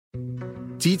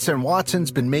Dietz and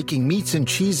Watson's been making meats and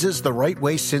cheeses the right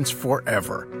way since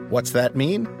forever. What's that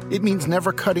mean? It means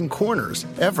never cutting corners,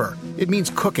 ever. It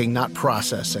means cooking, not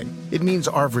processing. It means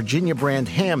our Virginia brand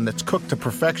ham that's cooked to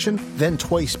perfection, then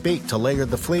twice baked to layer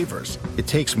the flavors. It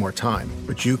takes more time,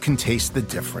 but you can taste the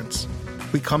difference.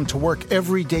 We come to work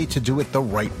every day to do it the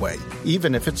right way,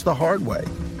 even if it's the hard way.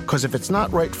 Because if it's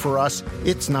not right for us,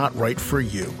 it's not right for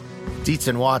you. Dietz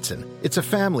and Watson, it's a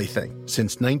family thing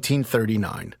since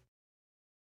 1939.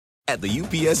 At the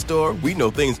UPS Store, we know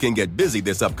things can get busy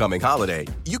this upcoming holiday.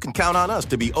 You can count on us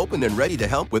to be open and ready to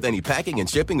help with any packing and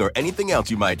shipping or anything else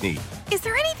you might need. Is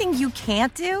there anything you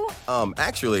can't do?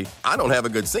 Actually, I don't have a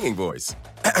good singing voice.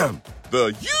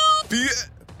 The UPS...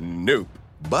 Nope.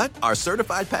 But our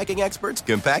certified packing experts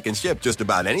can pack and ship just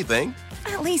about anything.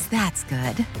 At least that's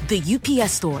good. The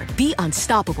UPS Store. Be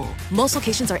unstoppable. Most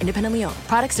locations are independently owned.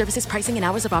 Product, services, pricing, and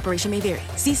hours of operation may vary.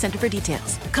 See Center for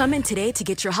details. Come in today to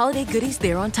get your holiday goodies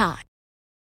there on time.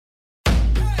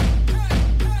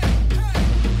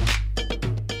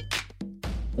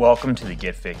 Welcome to the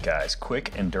Get Fit Guys,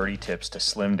 quick and dirty tips to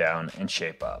slim down and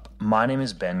shape up. My name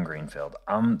is Ben Greenfield.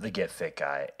 I'm the Get Fit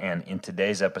Guy, and in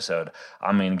today's episode,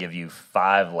 I'm going to give you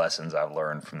 5 lessons I've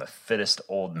learned from the fittest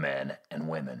old men and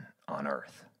women on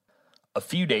Earth. A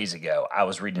few days ago, I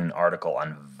was reading an article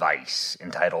on Vice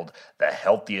entitled "The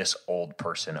Healthiest Old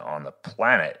Person on the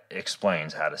Planet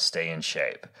Explains How to Stay in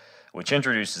Shape," which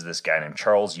introduces this guy named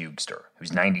Charles Eugster,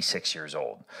 who's 96 years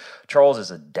old. Charles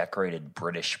is a decorated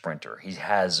British sprinter. He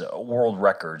has world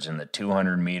records in the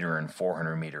 200-meter and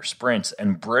 400-meter sprints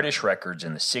and British records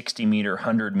in the 60-meter,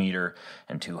 100-meter,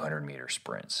 and 200-meter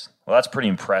sprints. Well, that's pretty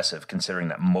impressive considering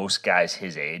that most guys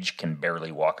his age can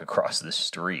barely walk across the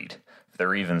street, if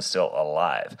they're even still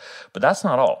alive. But that's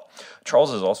not all.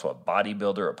 Charles is also a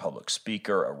bodybuilder, a public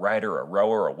speaker, a writer, a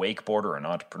rower, a wakeboarder, an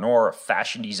entrepreneur, a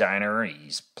fashion designer.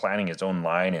 He's planning his own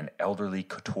line in elderly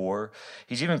couture.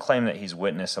 He's even claimed that he's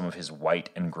witnessed some of his white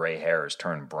and gray hairs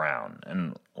turn brown.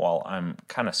 And while I'm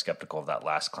kind of skeptical of that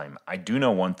last claim, I do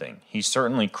know one thing. He's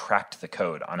certainly cracked the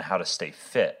code on how to stay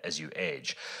fit as you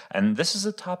age. And this is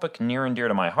a topic near and dear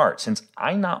to my heart, since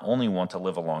I not only want to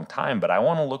live a long time, but I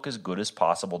want to look as good as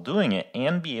possible doing it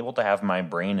and be able to have my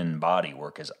brain and body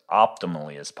work as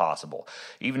optimally as possible,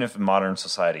 even if modern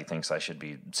society thinks I should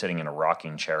be sitting in a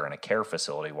rocking chair in a care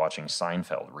facility watching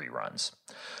Seinfeld reruns.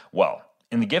 Well,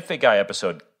 in the Get Fit Guy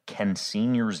episode, Can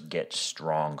Seniors Get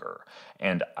Stronger?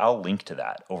 And I'll link to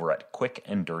that over at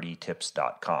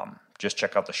quickanddirtytips.com. Just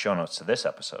check out the show notes to this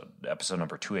episode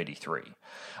number 283.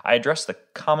 I address the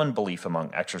common belief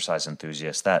among exercise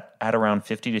enthusiasts that at around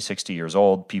 50 to 60 years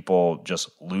old, people just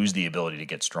lose the ability to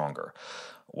get stronger.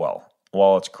 Well,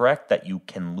 while it's correct that you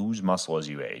can lose muscle as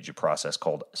you age, a process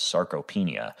called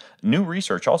sarcopenia, new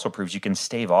research also proves you can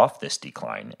stave off this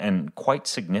decline, and quite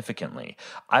significantly.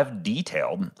 I've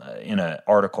detailed in an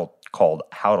article called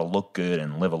How to Look Good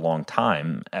and Live a Long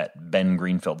Time at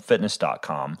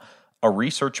bengreenfieldfitness.com a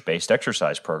research-based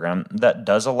exercise program that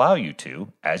does allow you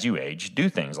to, as you age, do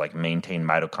things like maintain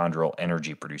mitochondrial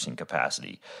energy-producing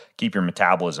capacity, keep your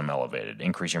metabolism elevated,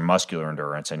 increase your muscular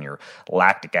endurance and your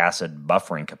lactic acid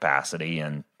buffering capacity,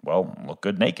 and, well, look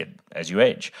good naked as you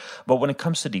age. But when it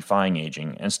comes to defying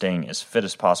aging and staying as fit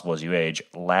as possible as you age,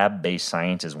 lab-based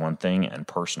science is one thing and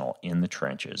personal, in the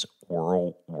trenches,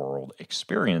 world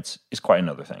experience is quite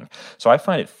another thing. So I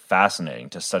find it fascinating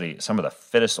to study some of the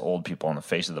fittest old people on the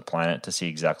face of the planet to see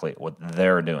exactly what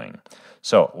they're doing.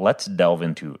 So let's delve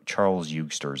into Charles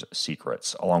Eugster's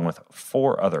secrets, along with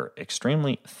 4 other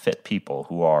extremely fit people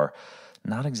who are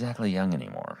not exactly young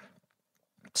anymore.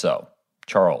 So,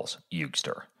 Charles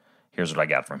Eugster. Here's what I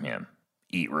got from him.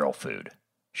 Eat real food.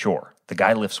 Sure, the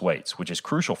guy lifts weights, which is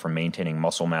crucial for maintaining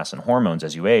muscle mass and hormones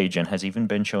as you age, and has even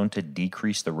been shown to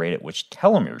decrease the rate at which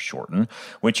telomeres shorten,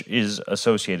 which is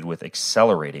associated with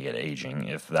accelerating aging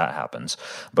if that happens.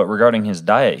 But regarding his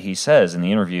diet, he says in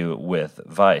the interview with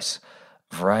Vice,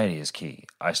 variety is key.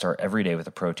 I start every day with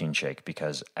a protein shake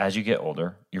because as you get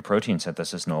older, your protein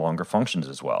synthesis no longer functions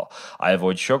as well. I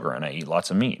avoid sugar and I eat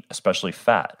lots of meat, especially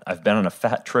fat. I've been on a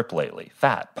fat trip lately.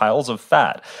 Fat, piles of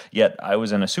fat. Yet I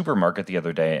was in a supermarket the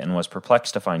other day and was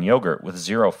perplexed to find yogurt with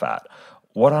 0 fat.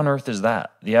 What on earth is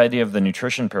that? The idea of the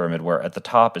nutrition pyramid where at the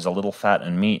top is a little fat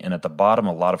and meat and at the bottom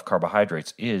a lot of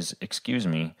carbohydrates is, excuse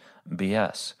me,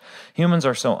 BS. Humans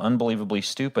are so unbelievably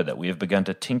stupid that we have begun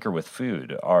to tinker with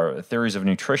food. Our theories of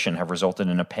nutrition have resulted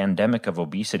in a pandemic of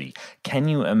obesity. Can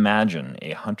you imagine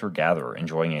a hunter-gatherer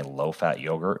enjoying a low-fat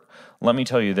yogurt? Let me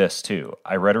tell you this, too.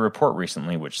 I read a report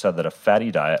recently which said that a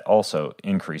fatty diet also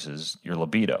increases your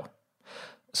libido.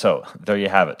 So, there you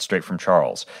have it, straight from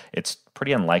Charles. It's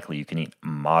pretty unlikely you can eat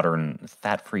modern,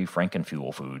 fat-free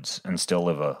Frankenfuel foods and still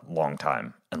live a long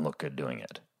time and look good doing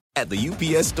it. At the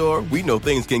UPS Store, we know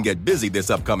things can get busy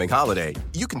this upcoming holiday.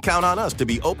 You can count on us to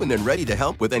be open and ready to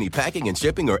help with any packing and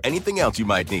shipping or anything else you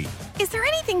might need. Is there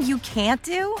anything you can't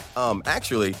do?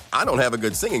 Actually, I don't have a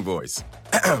good singing voice.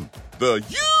 The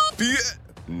UPS...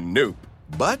 Nope.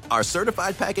 But our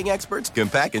certified packing experts can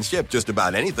pack and ship just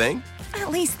about anything.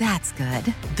 At least that's good.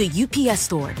 The UPS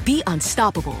Store. Be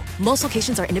unstoppable. Most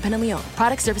locations are independently owned.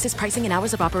 Product, services, pricing, and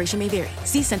hours of operation may vary.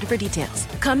 See Center for details.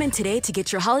 Come in today to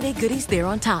get your holiday goodies there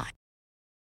on time.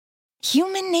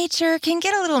 Human nature can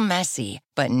get a little messy,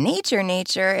 but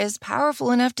nature is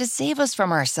powerful enough to save us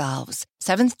from ourselves.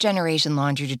 Seventh Generation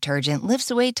Laundry Detergent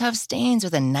lifts away tough stains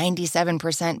with a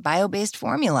 97% bio-based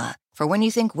formula. For when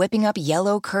you think whipping up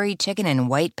yellow curry chicken in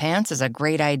white pants is a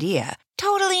great idea.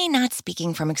 Totally not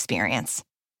speaking from experience.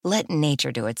 Let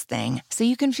nature do its thing so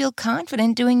you can feel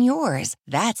confident doing yours.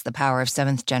 That's the power of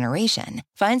Seventh Generation.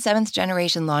 Find Seventh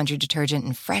Generation Laundry Detergent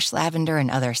in fresh lavender and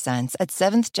other scents at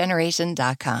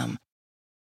seventhgeneration.com.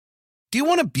 Do you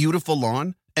want a beautiful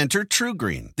lawn? Enter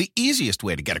TruGreen, the easiest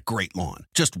way to get a great lawn.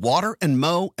 Just water and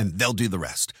mow, and they'll do the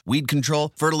rest. Weed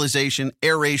control, fertilization,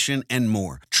 aeration, and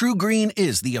more. TruGreen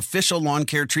is the official lawn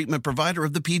care treatment provider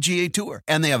of the PGA Tour,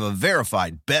 and they have a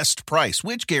verified best price,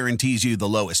 which guarantees you the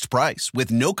lowest price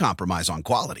with no compromise on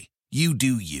quality. You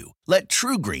do you. Let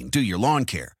TruGreen do your lawn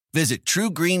care. Visit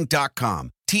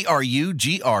TruGreen.com,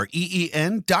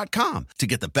 TruGreen.com, to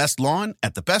get the best lawn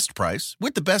at the best price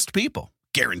with the best people.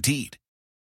 Guaranteed.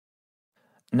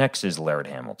 Next is Laird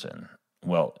Hamilton.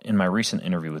 Well, in my recent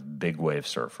interview with big wave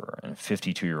surfer and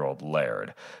 52-year-old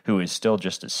Laird, who is still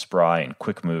just as spry and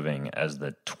quick-moving as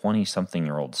the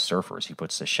 20-something-year-old surfers he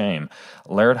puts to shame,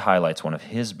 Laird highlights one of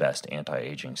his best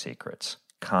anti-aging secrets: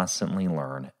 constantly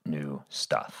learn new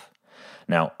stuff.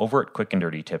 Now, over at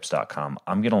quickanddirtytips.com,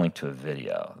 I'm going to link to a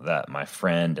video that my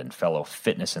friend and fellow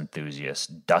fitness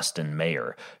enthusiast Dustin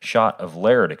Mayer shot of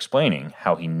Laird explaining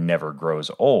how he never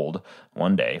grows old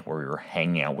one day where we were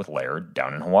hanging out with Laird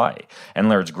down in Hawaii. And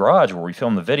Laird's garage, where we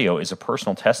filmed the video, is a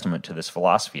personal testament to this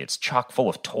philosophy. It's chock full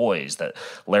of toys that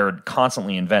Laird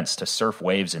constantly invents to surf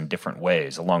waves in different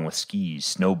ways, along with skis,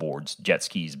 snowboards, jet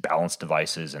skis, balance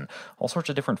devices, and all sorts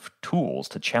of different tools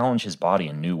to challenge his body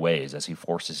in new ways as he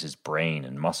forces his brain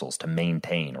and muscles to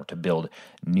maintain or to build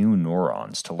new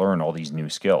neurons to learn all these new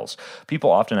skills.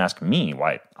 People often ask me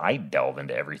why I delve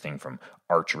into everything from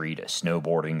archery to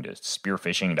snowboarding to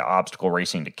spearfishing to obstacle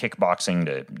racing to kickboxing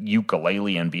to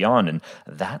ukulele and beyond, and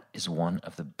that is one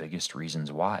of the biggest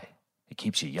reasons why. It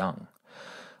keeps you young.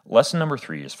 Lesson number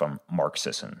 3 is from Mark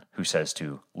Sisson, who says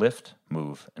to lift,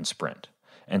 move, and sprint.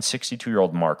 And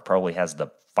 62-year-old Mark probably has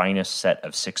the finest set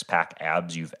of six-pack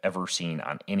abs you've ever seen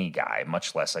on any guy,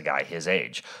 much less a guy his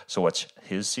age. So what's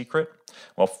his secret?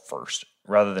 Well, first,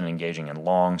 rather than engaging in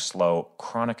long, slow,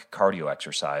 chronic cardio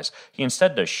exercise, he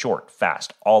instead does short,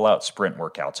 fast, all-out sprint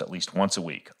workouts at least once a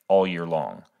week, all year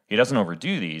long. He doesn't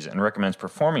overdo these and recommends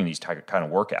performing these kind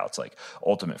of workouts like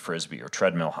ultimate frisbee or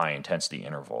treadmill high-intensity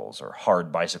intervals or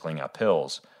hard bicycling up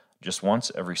hills just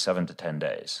once every 7 to 10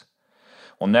 days.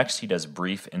 Well, next he does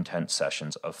brief, intense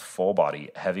sessions of full-body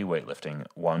heavy weightlifting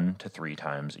 1 to 3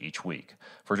 times each week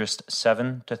for just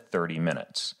 7 to 30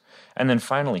 minutes. And then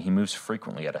finally, he moves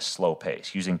frequently at a slow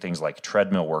pace, using things like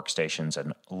treadmill workstations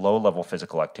and low-level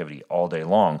physical activity all day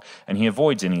long, and he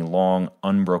avoids any long,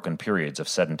 unbroken periods of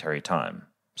sedentary time.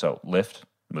 So lift,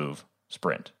 move,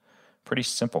 sprint. Pretty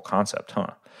simple concept,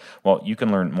 huh? Well, you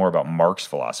can learn more about Mark's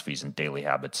philosophies and daily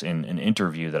habits in an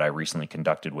interview that I recently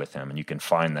conducted with him, and you can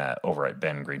find that over at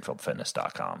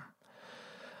bengreenfieldfitness.com.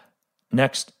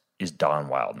 Next is Don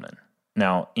Wildman.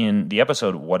 Now, in the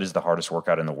episode, What is the Hardest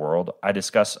Workout in the World?, I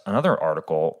discuss another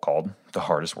article called The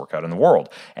Hardest Workout in the World,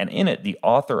 and in it, the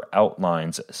author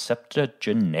outlines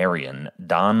septuagenarian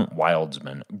Don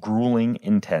Wildman's grueling,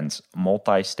 intense,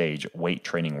 multi-stage weight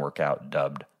training workout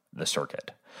dubbed The Circuit.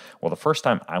 Well, the first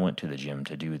time I went to the gym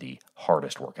to do the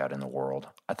hardest workout in the world,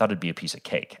 I thought it'd be a piece of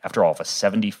cake. After all, if a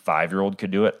 75-year-old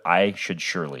could do it, I should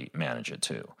surely manage it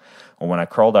too. Well, when I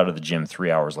crawled out of the gym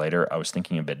 3 hours later, I was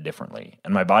thinking a bit differently,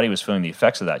 and my body was feeling the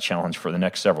effects of that challenge for the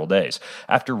next several days.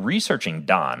 After researching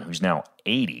Don, who's now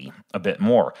 80, a bit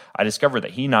more, I discovered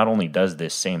that he not only does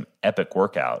this same epic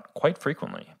workout quite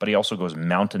frequently, but he also goes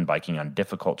mountain biking on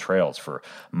difficult trails for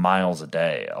miles a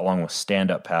day, along with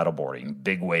stand-up paddleboarding,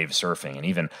 big wave surfing, and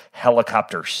even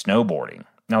helicopter snowboarding.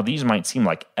 Now, these might seem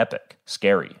like epic,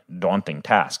 scary, daunting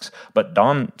tasks, but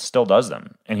Don still does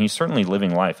them, and he's certainly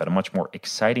living life at a much more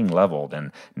exciting level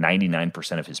than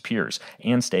 99% of his peers,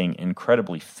 and staying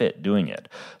incredibly fit doing it.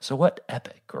 So what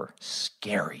epic or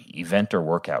scary event or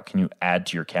workout can you add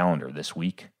to your calendar this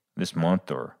week, this month,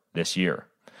 or this year?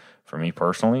 For me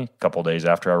personally, a couple days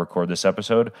after I record this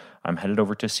episode, I'm headed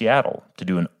over to Seattle to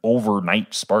do an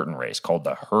overnight Spartan race called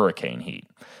the Hurricane Heat.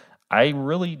 I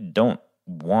really don't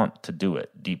want to do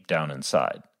it deep down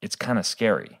inside. It's kind of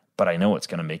scary, but I know it's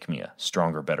going to make me a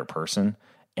stronger, better person,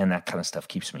 and that kind of stuff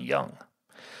keeps me young.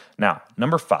 Now,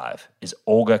 number 5 is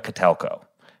Olga Kotelko.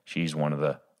 She's one of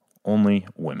the only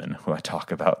women who I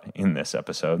talk about in this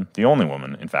episode, the only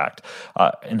woman, in fact,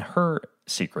 and her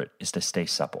secret is to stay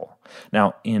supple.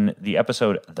 Now, in the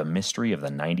episode, The Mystery of the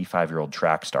 95-Year-Old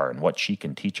Track Star and What She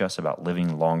Can Teach Us About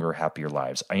Living Longer, Happier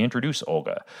Lives, I introduce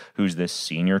Olga, who's this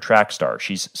senior track star.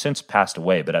 She's since passed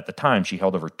away, but at the time, she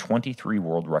held over 23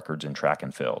 world records in track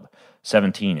and field,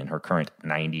 17 in her current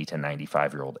 90 to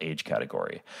 95-year-old age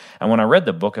category. And when I read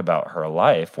the book about her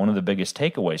life, one of the biggest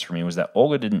takeaways for me was that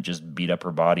Olga didn't just beat up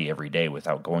her body every day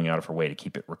without going out of her way to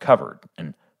keep it recovered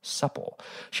and supple.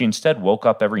 She instead woke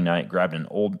up every night, grabbed an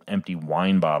old empty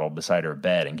wine bottle beside her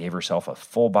bed, and gave herself a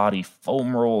full-body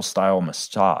foam roll-style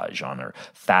massage on her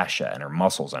fascia and her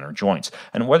muscles and her joints.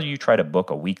 And whether you try to book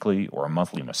a weekly or a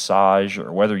monthly massage,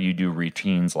 or whether you do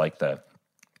routines like the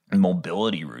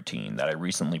mobility routine that I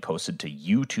recently posted to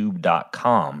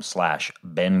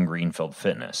youtube.com/Ben Greenfield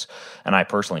Fitness. And I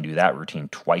personally do that routine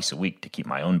twice a week to keep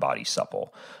my own body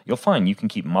supple. You'll find you can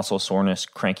keep muscle soreness,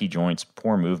 cranky joints,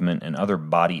 poor movement, and other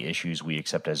body issues we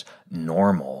accept as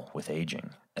normal with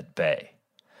aging at bay.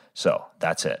 So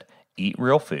that's it. Eat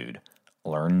real food,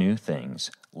 learn new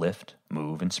things, lift,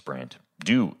 move, and sprint.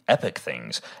 Do epic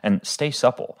things, and stay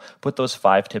supple. Put those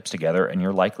 5 tips together, and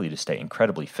you're likely to stay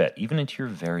incredibly fit, even into your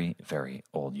very, very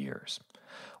old years.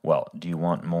 Well, do you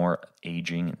want more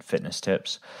aging and fitness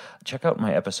tips? Check out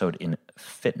my episode in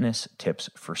Fitness Tips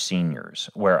for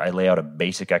Seniors, where I lay out a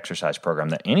basic exercise program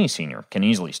that any senior can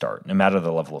easily start, no matter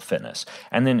the level of fitness.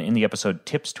 And then in the episode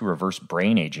Tips to Reverse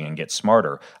Brain Aging and Get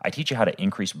Smarter, I teach you how to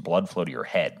increase blood flow to your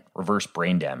head, reverse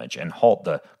brain damage, and halt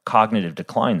the cognitive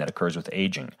decline that occurs with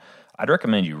aging. I'd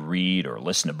recommend you read or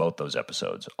listen to both those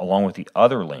episodes, along with the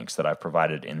other links that I've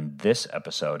provided in this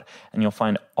episode, and you'll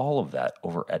find all of that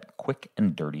over at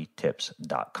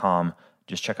quickanddirtytips.com.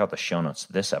 Just check out the show notes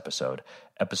to this episode,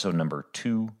 episode number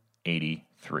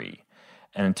 283.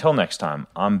 And until next time,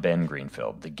 I'm Ben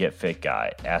Greenfield, the Get Fit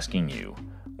Guy, asking you,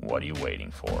 what are you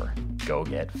waiting for? Go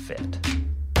get fit.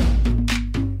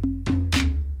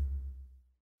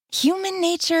 Human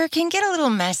nature can get a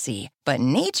little messy, but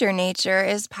nature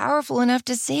is powerful enough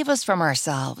to save us from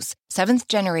ourselves. Seventh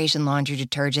Generation Laundry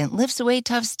Detergent lifts away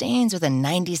tough stains with a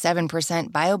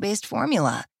 97% bio-based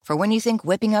formula. For when you think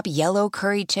whipping up yellow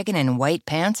curry chicken in white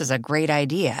pants is a great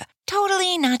idea.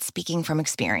 Totally not speaking from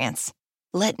experience.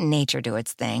 Let nature do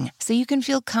its thing so you can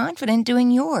feel confident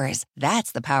doing yours.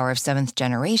 That's the power of Seventh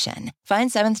Generation.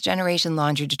 Find Seventh Generation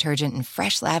Laundry Detergent in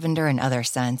fresh lavender and other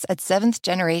scents at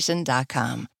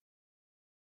seventhgeneration.com.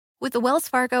 With the Wells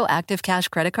Fargo Active Cash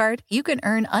Credit Card, you can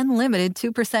earn unlimited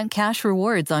 2% cash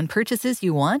rewards on purchases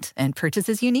you want and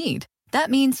purchases you need.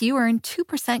 That means you earn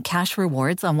 2% cash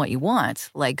rewards on what you want,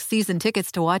 like season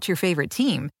tickets to watch your favorite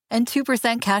team, and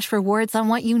 2% cash rewards on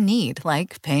what you need,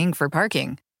 like paying for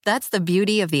parking. That's the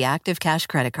beauty of the Active Cash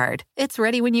Credit Card. It's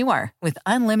ready when you are, with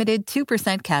unlimited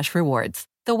 2% cash rewards.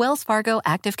 The Wells Fargo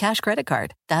Active Cash Credit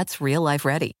Card. That's real life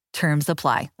ready. Terms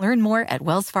apply. Learn more at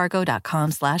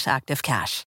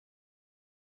wellsfargo.com/activecash.